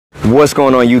What's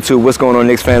going on YouTube? What's going on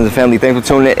Knicks fans and family? Thanks for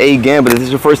tuning in again. But if this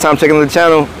is your first time checking out the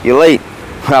channel, you're late.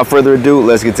 Without further ado,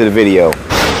 let's get to the video.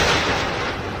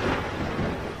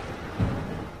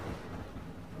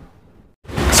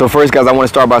 So first guys, I want to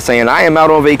start by saying I am out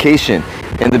on vacation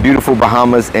in the beautiful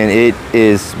Bahamas, and it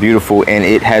is beautiful and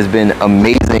it has been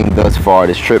amazing thus far.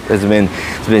 This trip has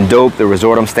been dope. The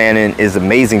resort I'm staying in is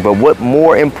amazing, but what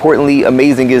more importantly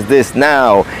amazing is this.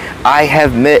 Now I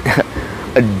have met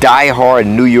a die-hard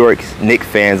New York Knicks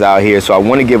fans out here, so I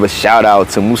want to give a shout out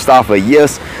to Mustafa.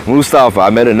 Yes, Mustafa. I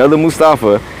met another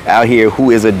Mustafa out here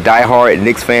who is a die-hard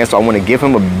Knicks fan, so I want to give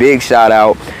him a big shout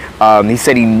out. He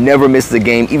said he never missed a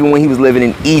game. Even when he was living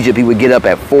in Egypt, he would get up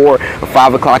at 4 or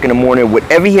 5 o'clock in the morning,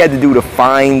 whatever he had to do to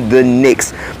find the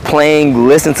Knicks playing,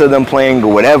 listen to them playing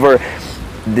or whatever.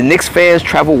 The Knicks fans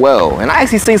travel well, and I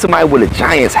actually seen somebody with a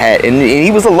Giants hat, and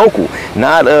he was a local,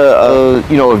 not a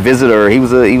visitor. He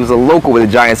was a local with a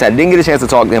Giants hat. Didn't get a chance to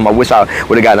talk to him. I wish I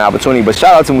would have gotten an opportunity, but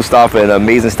shout out to Mustafa and the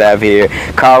amazing staff here,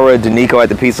 Kara, Danico at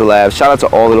the Pizza Lab. Shout out to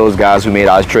all of those guys who made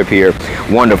our trip here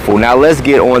wonderful. Now let's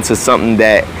get on to something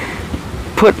that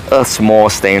put a small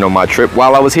stain on my trip.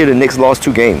 While I was here, the Knicks lost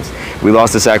 2 games. We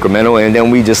lost to Sacramento, and then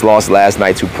we just lost last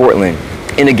night to Portland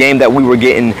in a game that we were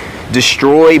getting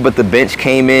destroyed, but the bench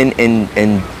came in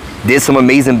and did some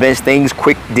amazing bench things.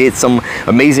 Did some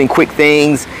amazing quick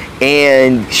things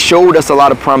and showed us a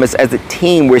lot of promise. As a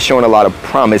team, we're showing a lot of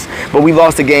promise, but we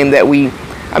lost a game that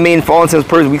for all intents and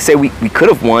purposes, we say we could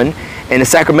have won. And the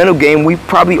Sacramento game, we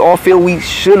probably all feel we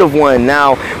should have won.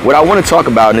 Now, what I want to talk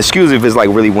about, and excuse me if it's like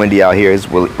really windy out here, it's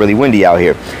really windy out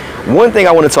here. One thing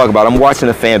I want to talk about, I'm watching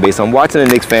the fan base. I'm watching the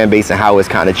Knicks fan base and how it's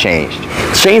kind of changed.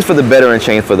 Change for the better and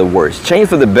change for the worse. Change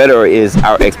for the better is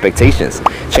our expectations.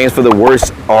 Change for the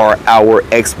worse are our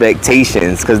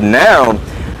expectations. Because now,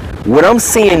 what I'm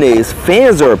seeing is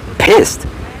fans are pissed.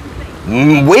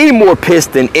 Way more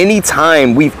pissed than any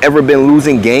time we've ever been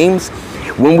losing games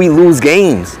when we lose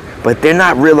games. But they're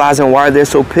not realizing why they're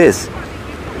so pissed.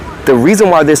 The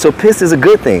reason why they're so pissed is a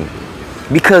good thing.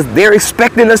 Because they're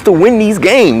expecting us to win these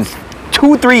games.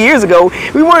 2-3 years ago,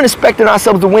 we weren't expecting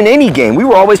ourselves to win any game. We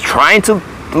were always trying to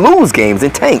lose games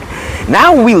and tank.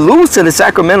 Now when we lose to the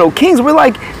Sacramento Kings, we're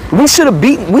like, we should have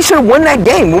won that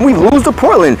game. When we lose to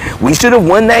Portland, we should have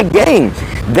won that game.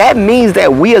 That means that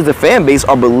we as the fan base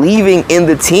are believing in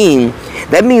the team.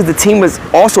 That means the team is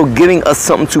also giving us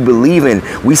something to believe in.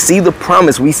 We see the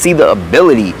promise, we see the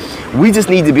ability. We just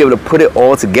need to be able to put it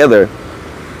all together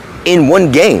in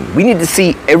one game. We need to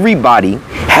see everybody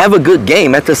have a good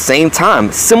game at the same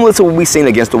time, similar to what we've seen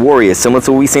against the Warriors, similar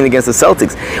to what we've seen against the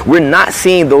Celtics. We're not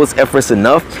seeing those efforts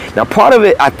enough. Now, part of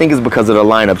it, I think, is because of the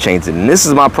lineup changing, and this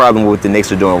is my problem with what the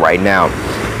Knicks are doing right now.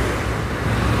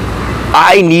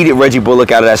 I needed Reggie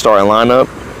Bullock out of that starting lineup,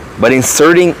 but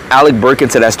inserting Alec Burks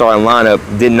into that starting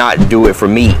lineup did not do it for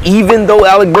me, even though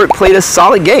Alec Burks played a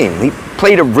solid game. He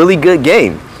played a really good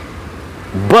game.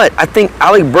 But I think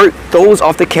Alec Burks throws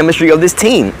off the chemistry of this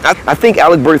team. I think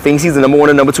Alec Burks thinks he's the number 1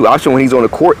 and number 2 option when he's on the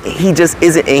court. He just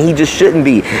isn't, and he just shouldn't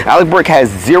be. Alec Burks has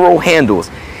 0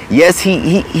 handles. Yes,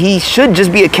 he should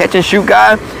just be a catch and shoot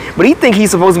guy, but he thinks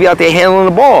he's supposed to be out there handling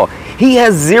the ball. He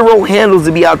has 0 handles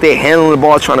to be out there handling the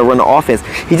ball, trying to run the offense.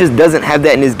 He just doesn't have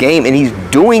that in his game, and he's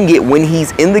doing it when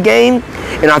he's in the game,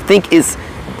 and I think it's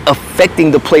affecting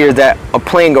the players that are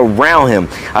playing around him.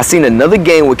 I seen another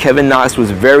game where Kevin Knox was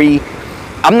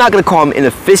I'm not going to call him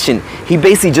inefficient. He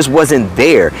basically just wasn't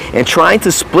there. And trying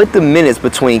to split the minutes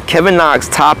between Kevin Knox,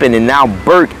 Toppin, and now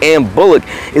Burke and Bullock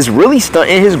is really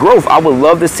stunting his growth. I would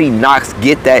love to see Knox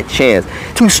get that chance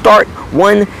to start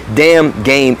one damn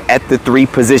game at the 3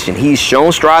 position. He's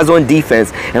shown strides on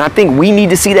defense, and I think we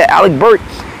need to see that Alec Burks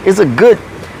is a good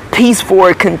piece for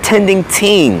a contending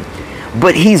team.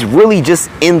 But he's really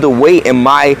just in the way, in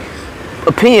my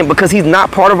opinion, because he's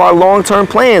not part of our long-term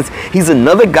plans. He's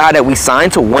another guy that we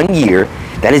signed to 1 year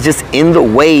that is just in the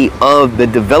way of the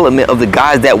development of the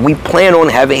guys that we plan on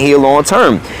having here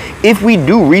long-term. If we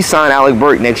do re-sign Alec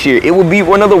Burks next year, it will be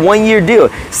another 1-year deal,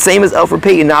 same as Elfrid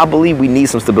Payton. Now, I believe we need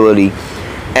some stability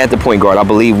at the point guard. I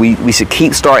believe we should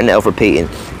keep starting Elfrid Payton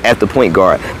at the point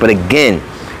guard, but again,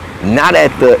 not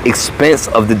at the expense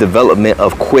of the development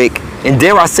of Quick, and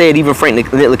dare I say it, even Frank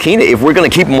Ntilikina, if we're going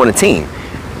to keep him on the team.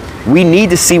 We need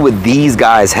to see what these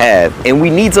guys have, and we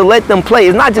need to let them play.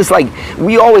 It's not just like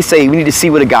we always say we need to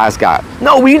see what a guy's got.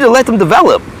 No, we need to let them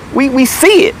develop. We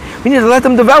see it. We need to let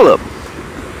them develop.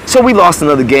 So we lost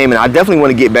another game, and I definitely want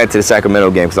to get back to the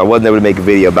Sacramento game because I wasn't able to make a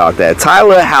video about that.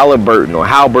 Tyler Haliburton, or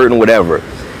Haliburton, whatever.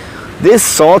 This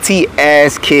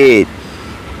salty-ass kid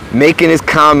making his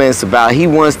comments about he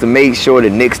wants to make sure the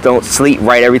Knicks don't sleep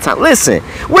right every time. Listen,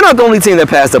 we're not the only team that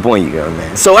passed up on you,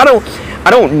 man. So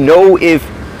I don't know if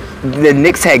the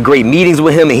Knicks had great meetings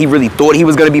with him and he really thought he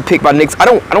was going to be picked by the Knicks. I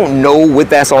don't know what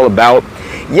that's all about.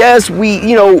 Yes,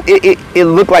 it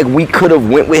looked like we could have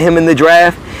went with him in the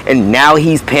draft, and now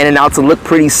he's panning out to look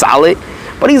pretty solid,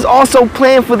 but he's also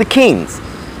playing for the Kings.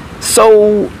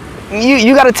 So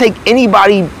you got to take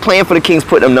anybody playing for the Kings,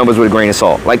 put them numbers with a grain of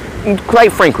salt, like,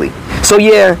 quite frankly. So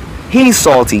yeah, he's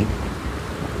salty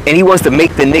and he wants to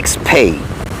make the Knicks pay.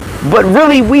 But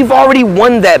really, we've already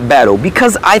won that battle,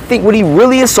 because I think what he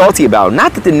really is salty about,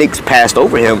 not that the Knicks passed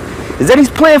over him, is that he's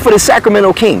playing for the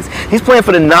Sacramento Kings. He's playing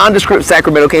for the nondescript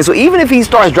Sacramento Kings. So even if he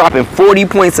starts dropping 40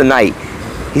 points a night,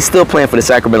 he's still playing for the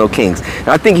Sacramento Kings. And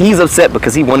I think he's upset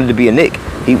because he wanted to be a Knick.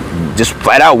 He just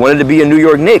flat out wanted to be a New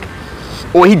York Knick.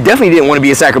 Or he definitely didn't want to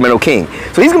be a Sacramento King.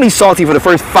 So he's going to be salty for the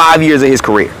first 5 years of his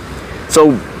career.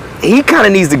 So he kind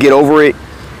of needs to get over it.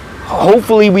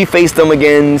 Hopefully we face them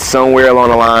again somewhere along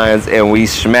the lines and we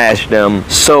smash them.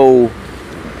 So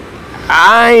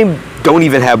I don't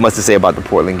even have much to say about the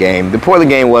Portland game. The Portland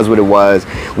game was what it was.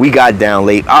 We got down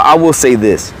late. I will say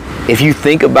this. If you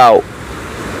think about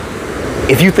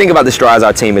the strides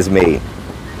our team has made,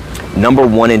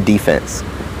 #1 in defense,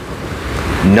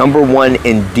 #1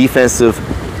 in defensive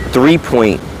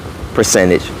three-point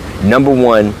percentage,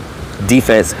 #1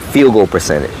 defense field goal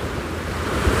percentage.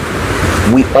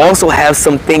 We also have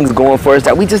some things going for us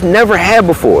that we just never had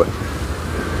before.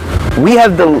 We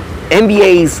have the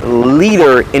NBA's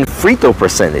leader in free throw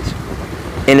percentage,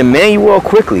 and Immanuel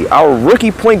quickly, our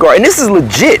rookie point guard. And this is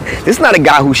legit. This is not a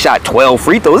guy who shot 12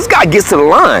 free throws. This guy gets to the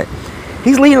line.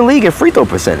 He's leading the league in free throw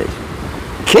percentage.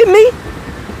 Kidding me?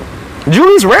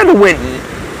 Julius Randle went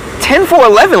 10 for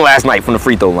 11 last night from the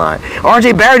free throw line.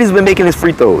 RJ Barrett has been making his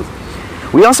free throws.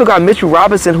 We also got Mitchell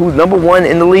Robinson, who's #1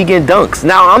 in the league in dunks.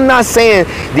 Now, I'm not saying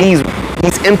these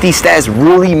empty stats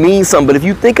really mean something, but if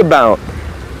you think about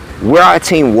where our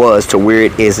team was to where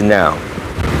it is now,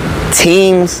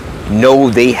 teams know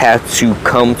they have to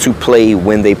come to play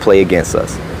when they play against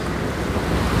us.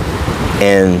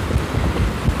 And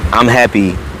I'm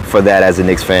happy for that as a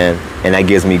Knicks fan, and that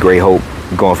gives me great hope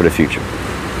going for the future.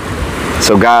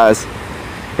 So guys,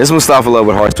 this is Mustafa Love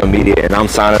with Hearthstone Media, and I'm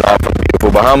signing off from the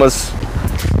beautiful Bahamas.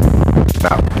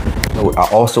 Out. I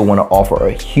also want to offer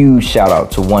a huge shout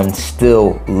out to one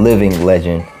still living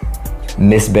legend,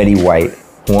 Miss Betty White,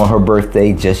 who on her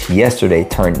birthday just yesterday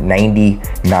turned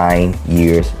 99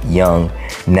 years young.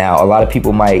 Now, a lot of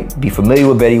people might be familiar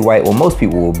with Betty White. Well, most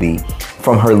people will be,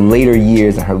 from her later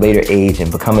years and her later age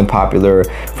and becoming popular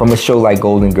from a show like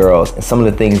Golden Girls and some of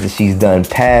the things that she's done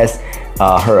past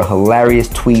her hilarious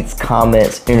tweets,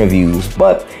 comments, interviews.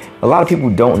 But a lot of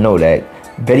people don't know that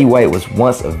Betty White was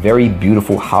once a very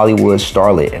beautiful Hollywood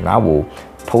starlet, and I will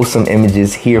post some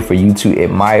images here for you to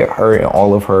admire her and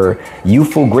all of her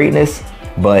youthful greatness.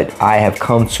 But I have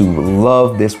come to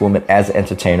love this woman as an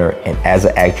entertainer and as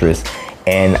an actress,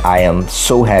 and I am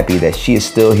so happy that she is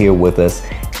still here with us.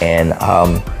 And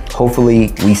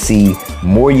hopefully we see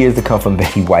more years to come from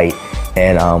Betty White,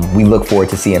 and we look forward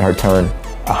to seeing her turn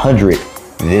 100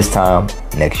 this time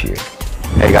next year.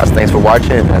 Hey guys, thanks for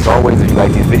watching. As always, if you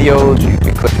like these videos, you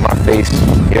can click my face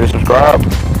here to subscribe,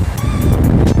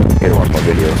 here to watch my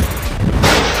videos.